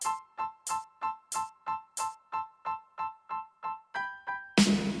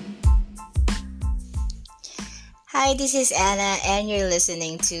Hi, this is Anna, and you're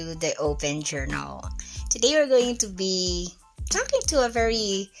listening to The Open Journal. Today, we're going to be talking to a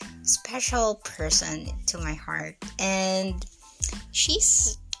very special person to my heart, and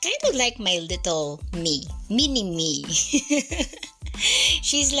she's kind of like my little me, mini me.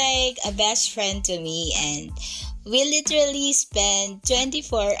 She's like a best friend to me, and we literally spend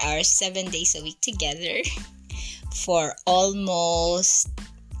 24 hours, 7 days a week together for almost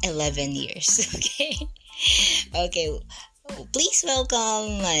 11 years, okay? Okay, please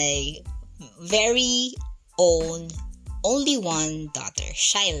welcome my very own, only one daughter,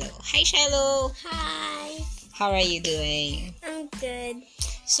 Shiloh. Hi, Shiloh. Hi, How are you doing? I'm good.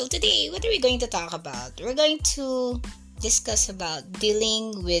 So today, what are we going to talk about? We're going to discuss about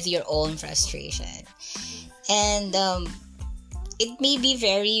dealing with your own frustration. And it may be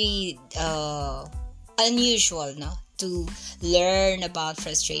very unusual, no, to learn about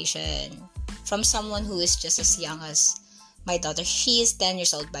frustration from someone who is just as young as my daughter. She is 10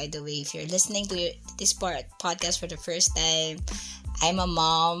 years old, by the way. If you're listening to this podcast for the first time, I'm a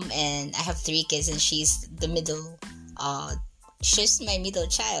mom and I have 3 kids, and she's the middle. She's my middle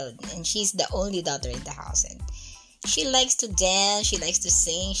child, and she's the only daughter in the house. And she likes to dance, she likes to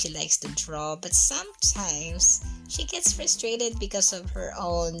sing, she likes to draw, but sometimes she gets frustrated because of her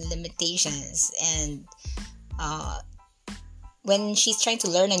own limitations. And when she's trying to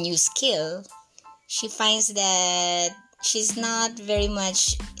learn a new skill, she finds that she's not very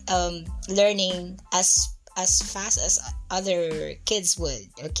much learning as fast as other kids would,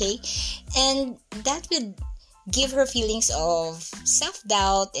 okay? And that would give her feelings of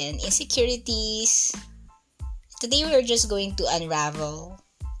self-doubt and insecurities. Today we're just going to unravel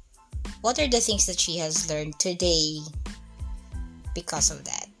what are the things that she has learned today because of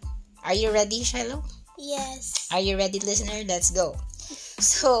that. Are you ready, Shiloh? Yes. Are you ready, listener? Let's go.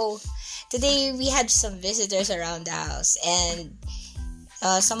 So, today we had some visitors around the house, and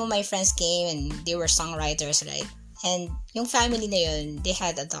some of my friends came and they were songwriters, right? And yung family na yun, they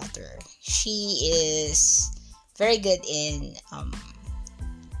had a daughter. She is very good in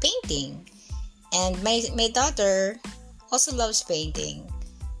painting. And my daughter also loves painting.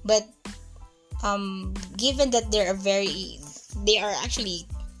 But given that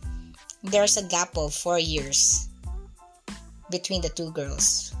there's a gap of 4 years between the two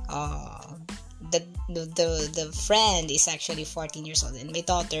girls. The friend is actually 14 years old, and my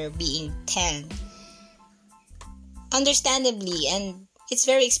daughter being 10. Understandably, and it's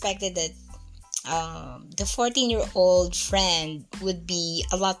very expected that the 14-year-old friend would be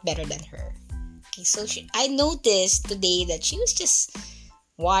a lot better than her. Okay, so I noticed today that she was just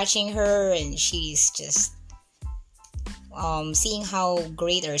watching her, and she's just seeing how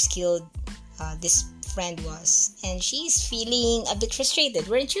great or skilled this friend was, and she's feeling a bit frustrated,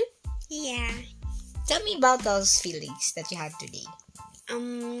 weren't you? Yeah. Tell me about those feelings that you had today.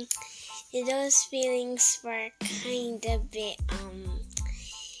 Those feelings were kind of bit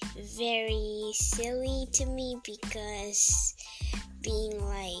very silly to me, because being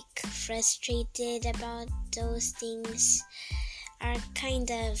like frustrated about those things are kind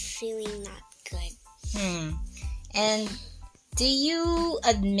of feeling not good. And do you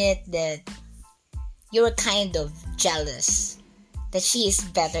admit that you were kind of jealous that she is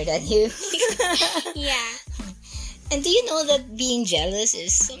better than you? Yeah. And do you know that being jealous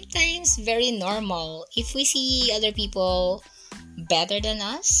is sometimes very normal if we see other people better than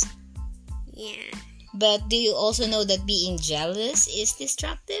us? Yeah. But do you also know that being jealous is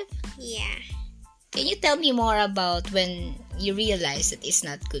destructive? Yeah. Can you tell me more about when you realize that it's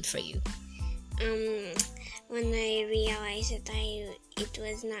not good for you? When I realized that it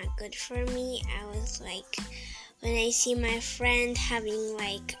was not good for me, I was like, when I see my friend having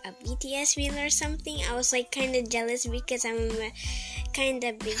like a BTS reel or something, I was like kind of jealous, because I'm a kind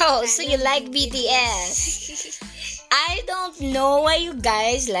of big Oh, fan so you of like BTS? I don't know why you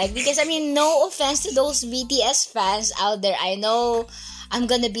guys like, because I mean, no offense to those BTS fans out there. I know I'm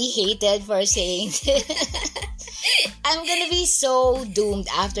gonna be hated for saying this. I'm gonna be so doomed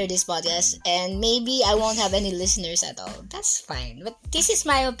after this podcast, and maybe I won't have any listeners at all. That's fine, but this is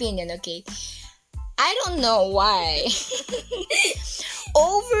my opinion, okay? I don't know why.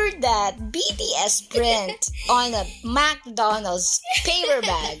 Over that BTS print on a McDonald's paper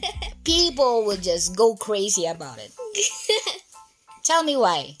bag, people would just go crazy about it. Tell me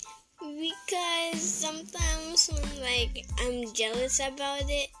why. Because sometimes when like I'm jealous about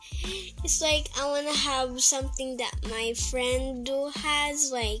it, it's like I want to have something that my friend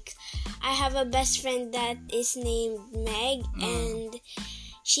has. Like, I have a best friend that is named Meg, and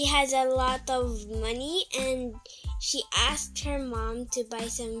she has a lot of money, and she asked her mom to buy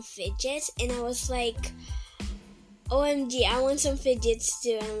some fidgets, and I was like, OMG, I want some fidgets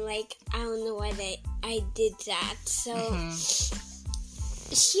too. I'm like, I don't know why I did that. So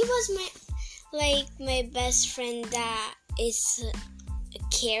she was my best friend that is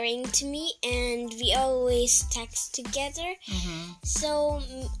caring to me, and we always text together. So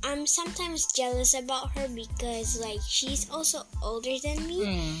I'm sometimes jealous about her because like she's also older than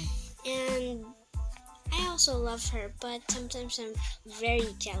me, and I also love her, but sometimes I'm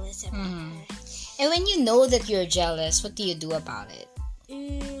very jealous about her. And when you know that you're jealous, what do you do about it?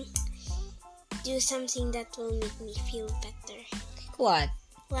 Do something that will make me feel better. What?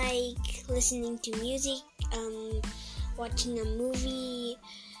 Like listening to music, watching a movie,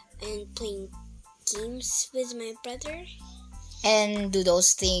 and playing games with my brother. And do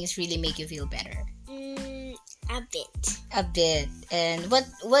those things really make you feel better? A bit. A bit. And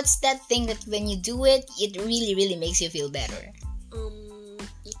what's that thing that when you do it, it really, really makes you feel better?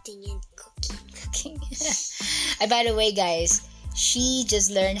 Eating and cooking. And by the way, guys, she just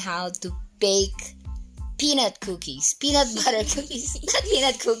learned how to bake peanut cookies. Peanut butter cookies. Not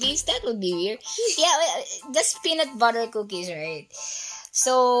peanut cookies. That would be weird. Yeah, just peanut butter cookies, right?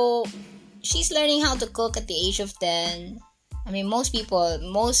 So, she's learning how to cook at the age of 10. I mean, most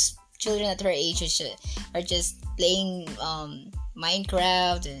children at her age are just playing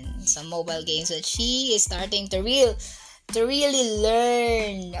Minecraft and some mobile games, but she is starting to really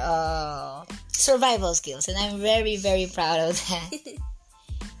learn survival skills, and I'm very, very proud of that.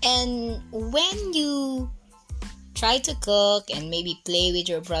 And when you try to cook and maybe play with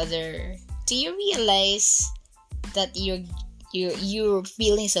your brother, do you realize that your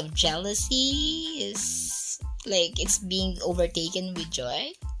feelings of jealousy is like it's being overtaken with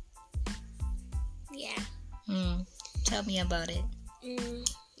joy? Yeah. Tell me about it.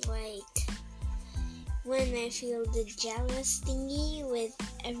 Like when I feel the jealous thingy with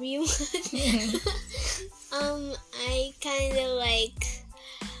everyone, I kind of like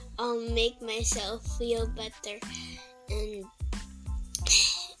make myself feel better, and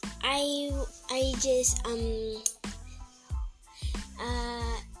I just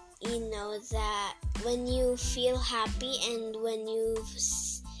you know that when you feel happy and when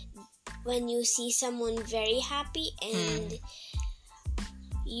you see someone very happy and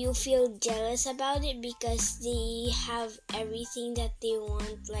you feel jealous about it because they have everything that they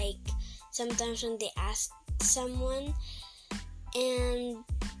want, like sometimes when they ask someone, and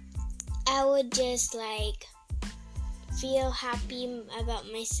I would just like feel happy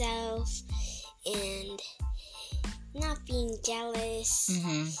about myself and not being jealous.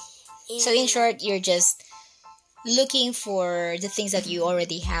 So in short, you're just looking for the things that you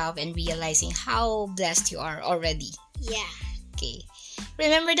already have and realizing how blessed you are already. Yeah. Okay.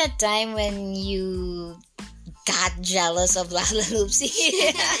 Remember that time when you got jealous of Lala Loopsy?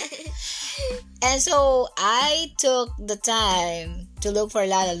 And so I took the time to look for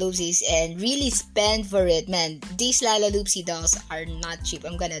Lala Loopsies and really spend for it. Man, these Lala Loopsy dolls are not cheap,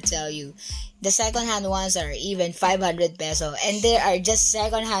 I'm gonna tell you. The second-hand ones are even 500 peso, and they are just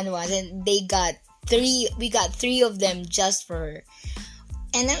second-hand ones, and we got three of them just for her.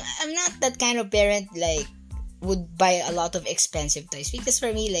 And I'm not that kind of parent like would buy a lot of expensive toys, because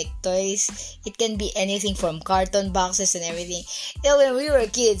for me, like, toys, it can be anything from carton boxes and everything. You know, when we were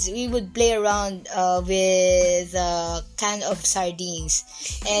kids, we would play around with a can of sardines,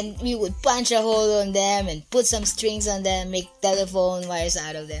 and we would punch a hole on them and put some strings on them, make telephone wires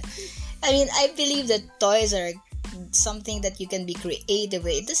out of them. I mean, I believe that toys are something that you can be creative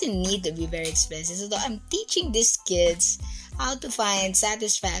with. It doesn't need to be very expensive. So I'm teaching these kids how to find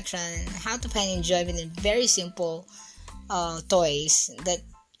satisfaction, how to find enjoyment in very simple toys, that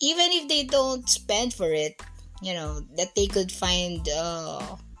even if they don't spend for it, you know, that they could find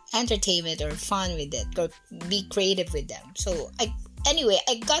entertainment or fun with it, or be creative with them. So I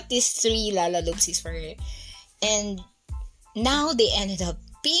got these 3 Lala Loopsies for her, and now they ended up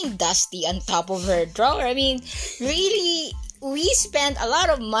being dusty on top of her drawer. I mean, really, we spent a lot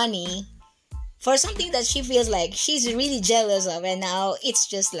of money for something that she feels like she's really jealous of, and now it's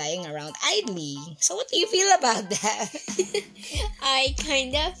just lying around idly. So what do you feel about that? I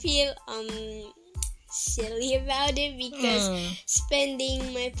kind of feel silly about it, because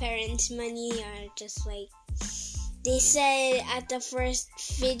spending my parents' money are just like, they said at the first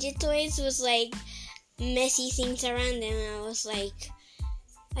fidget toys was like messy things around them, and I was like,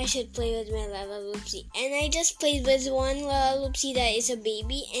 I should play with my Lala Loopsy. And I just played with one Lala Loopsy that is a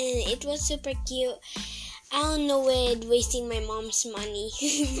baby, and it was super cute. I don't know where wasting my mom's money.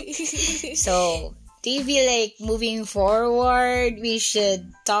 So, do you feel like moving forward, we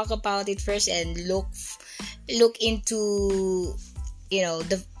should talk about it first and look into, you know,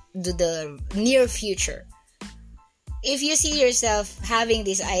 the near future? if you see yourself having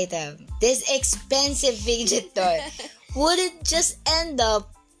this item, this expensive fidget toy, would it just end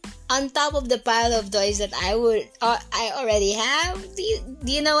up on top of the pile of toys that I already have? Do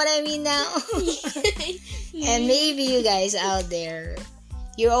you know what I mean now? And maybe you guys out there,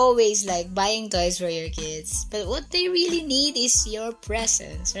 you're always like buying toys for your kids, but what they really need is your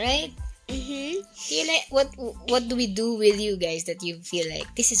presence, right? Mm-hmm. You like what do we do with you guys that you feel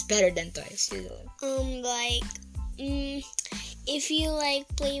like this is better than toys? You know? If you like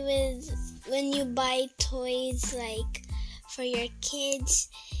play with, when you buy toys like for your kids,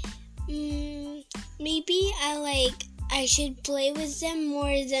 maybe I should play with them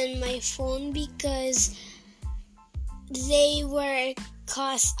more than my phone, because they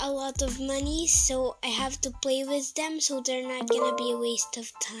cost a lot of money, so I have to play with them, so they're not gonna be a waste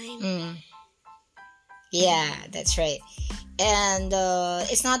of time. Yeah, that's right. And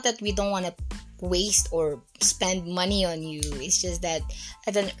it's not that we don't want to waste or spend money on you. It's just that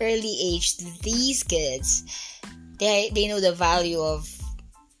at an early age, these kids, they know the value of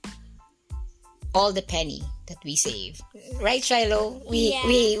all the penny that we save, right, Shiloh?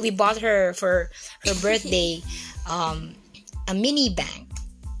 We bought her for her birthday a mini bank.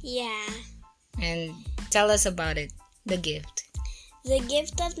 Yeah. And tell us about it, the gift. The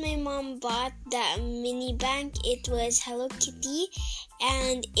gift that my mom bought, that mini bank, it was Hello Kitty,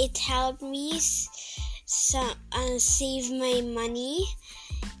 and it helped me save my money,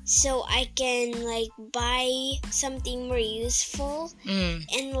 so I can like buy something more useful.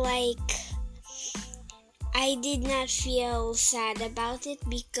 And like, I did not feel sad about it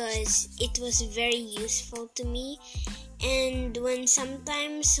because it was very useful to me. And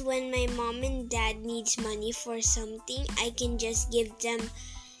sometimes when my mom and dad needs money for something, I can just give them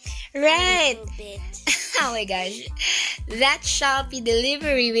right. a little bit. Oh my gosh, that Shopee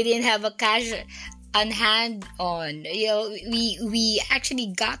delivery, we didn't have a cash on hand on. You know, we actually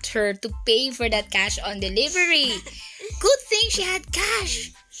got her to pay for that cash on delivery. Good thing she had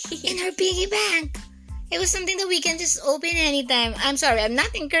cash in her piggy bank. It was something that we can just open anytime. I'm sorry, I'm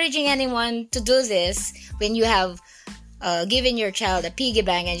not encouraging anyone to do this when you have given your child a piggy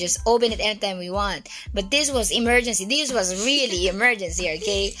bank and just open it anytime we want. But this was emergency. This was really emergency,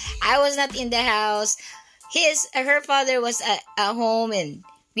 okay? I was not in the house. Her father was at home, and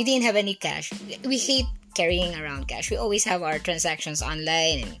we didn't have any cash. We hate carrying around cash. We always have our transactions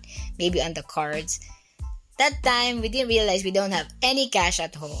online and maybe on the cards. That time, we didn't realize we don't have any cash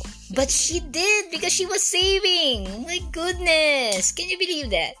at home. But she did, because she was saving. My goodness. Can you believe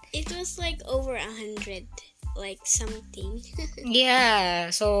that? It was like over 100. Like something. Yeah,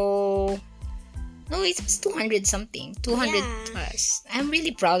 so no, it was 200 something, 200 plus. I'm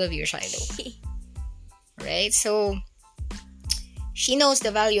really proud of you, Shiloh. Right? So she knows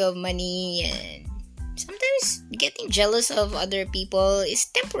the value of money, and sometimes getting jealous of other people is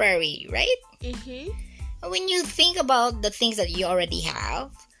temporary, right? When you think about the things that you already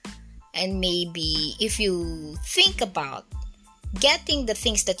have, and maybe if you think about getting the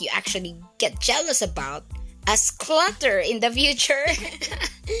things that you actually get jealous about as clutter in the future.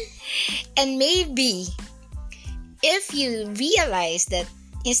 And maybe if you realize that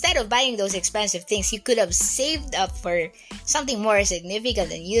instead of buying those expensive things, you could have saved up for something more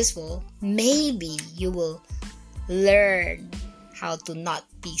significant and useful, maybe you will learn how to not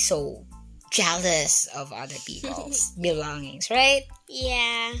be so jealous of other people's belongings, right?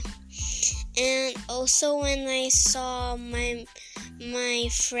 Yeah. And also when I saw my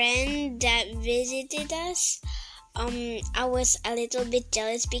friend that visited us, I was a little bit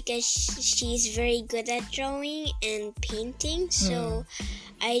jealous because she's very good at drawing and painting. So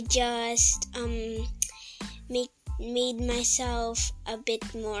I just made myself a bit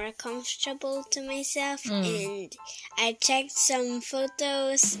more comfortable to myself, and I checked some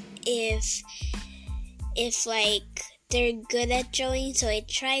photos if like they're good at drawing, so I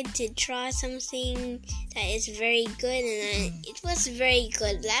tried to draw something that is very good, and it was very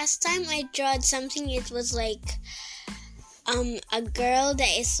good. Last time I drawed something, it was like a girl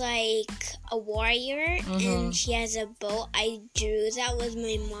that is like a warrior, and she has a bow. I drew that with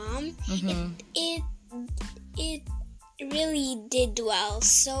my mom. It really did well,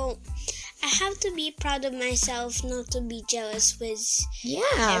 so I have to be proud of myself, not to be jealous with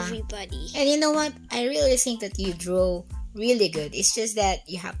everybody. And you know what? I really think that you draw really good. It's just that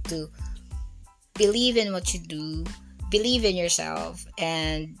you have to believe in what you do, believe in yourself,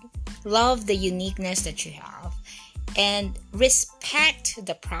 and love the uniqueness that you have, and respect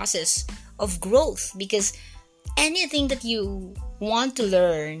the process of growth, because anything that you want to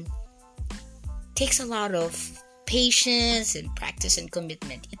learn takes a lot of patience and practice and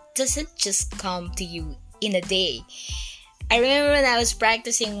commitment. It doesn't just come to you in a day. I remember when I was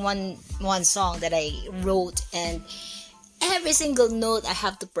practicing one song that I wrote, and every single note I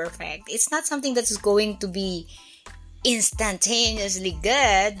have to perfect. It's not something that's going to be instantaneously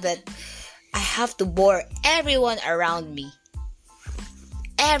good, but I have to bore everyone around me.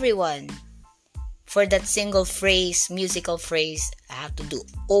 Everyone. For that single phrase, musical phrase, I have to do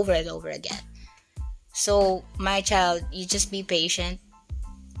over and over again. So, my child, you just be patient.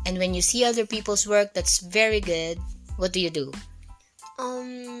 And when you see other people's work that's very good, what do?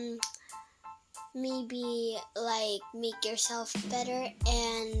 Maybe like make yourself better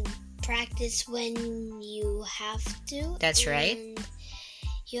and practice when you have to. That's right.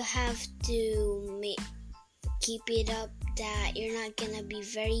 You have to keep it up, that you're not gonna be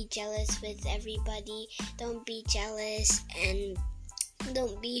very jealous with everybody. Don't be jealous and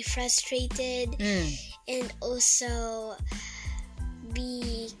don't be frustrated. And also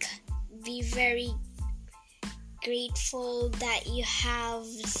be very grateful that you have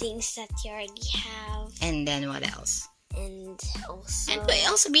things that you already have. And then what else? And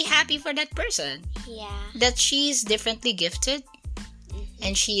also be happy for that person. Yeah. That she's differently gifted.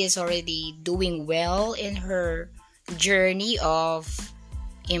 And she is already doing well in her journey of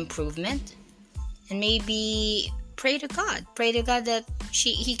improvement. And maybe pray to God that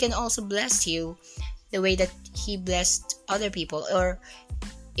he can also bless you the way that he blessed other people, or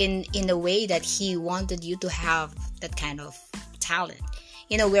in a way that he wanted you to have that kind of talent.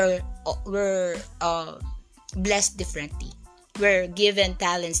 We're blessed differently. We're given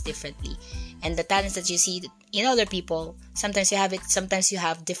talents differently. And the talents that you see in other people, sometimes you have it, sometimes you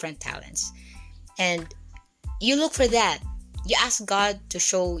have different talents. And you look for that. You ask God to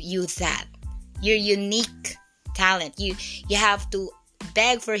show you that. Your unique talent. You have to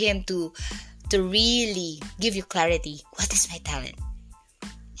beg for Him to really give you clarity. What is my talent?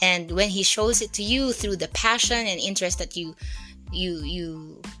 And when He shows it to you through the passion and interest that you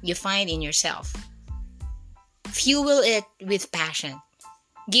find in yourself, fuel it with passion.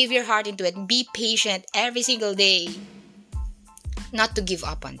 Give your heart into it. Be patient every single day. Not to give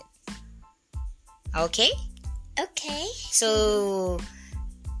up on it. Okay? Okay. So,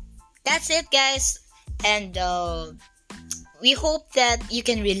 that's it, guys. And we hope that you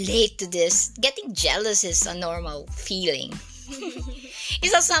can relate to this. Getting jealous is a normal feeling.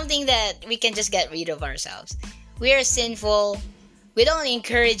 It's not something that we can just get rid of ourselves. We are sinful. We don't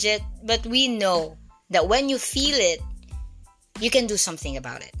encourage it. But we know that when you feel it, you can do something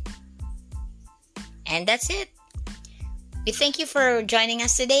about it. And that's it. We thank you for joining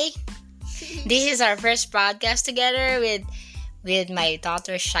us today. This is our first podcast together with my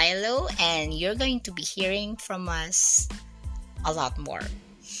daughter Shiloh, and you're going to be hearing from us a lot more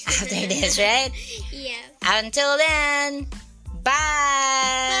after this, right? Yeah. Until then,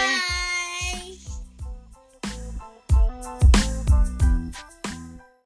 bye!